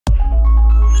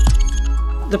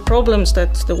The problems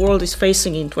that the world is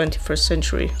facing in 21st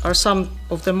century are some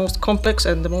of the most complex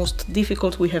and the most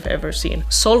difficult we have ever seen.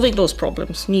 Solving those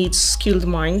problems needs skilled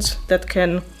minds that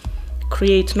can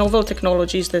create novel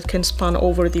technologies that can span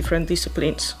over different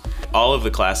disciplines. All of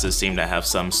the classes seem to have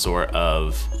some sort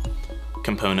of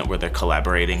component where they're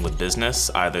collaborating with business.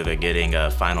 Either they're getting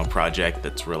a final project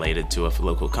that's related to a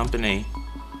local company,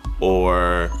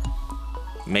 or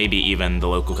maybe even the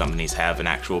local companies have an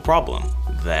actual problem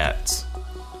that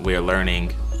we're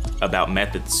learning about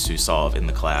methods to solve in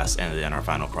the class, and then our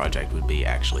final project would be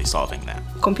actually solving that.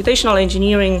 Computational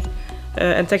engineering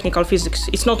and technical physics,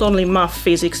 it's not only math,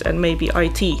 physics, and maybe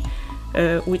IT.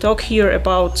 We talk here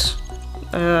about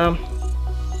a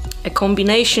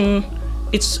combination.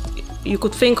 You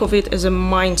could think of it as a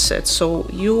mindset. So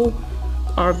you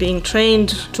are being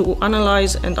trained to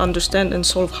analyze and understand and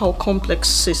solve how complex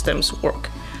systems work.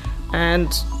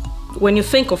 And when you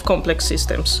think of complex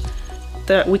systems,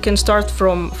 we can start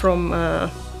from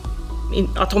in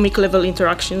atomic level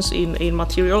interactions in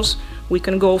materials. We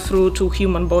can go through to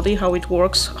human body, how it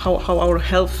works, how our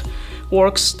health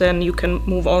works. Then you can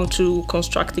move on to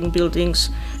constructing buildings.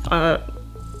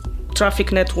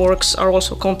 Traffic networks are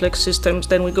also complex systems.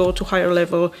 Then we go to higher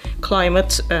level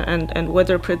climate and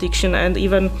weather prediction, and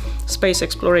even space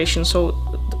exploration. So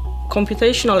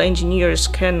computational engineers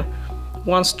can,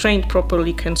 once trained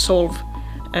properly, can solve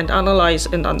and analyze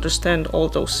and understand all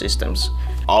those systems.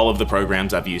 All of the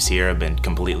programs I've used here have been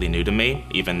completely new to me,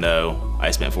 even though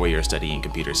I spent 4 years studying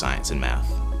computer science and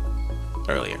math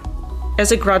earlier.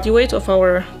 As a graduate of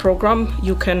our program,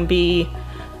 you can be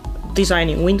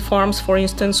designing wind farms, for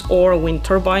instance, or wind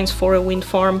turbines for a wind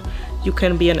farm. You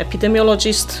can be an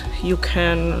epidemiologist, you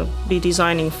can be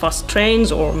designing fast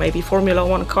trains or maybe Formula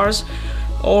 1 cars,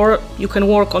 or you can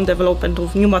work on development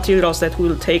of new materials that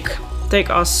will take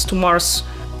us to Mars.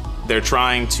 They're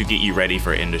trying to get you ready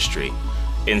for industry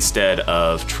instead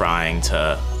of trying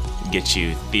to get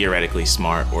you theoretically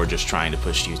smart or just trying to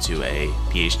push you to a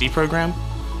PhD program.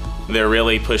 They're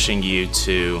really pushing you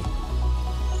to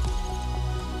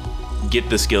get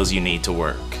the skills you need to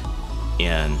work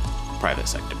in private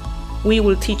sector. We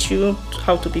will teach you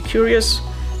how to be curious.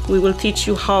 We will teach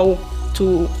you how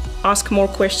to ask more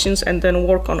questions and then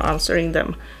work on answering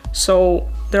them. So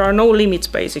there are no limits,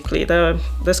 basically. The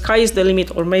sky is the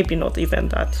limit, or maybe not even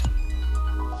that.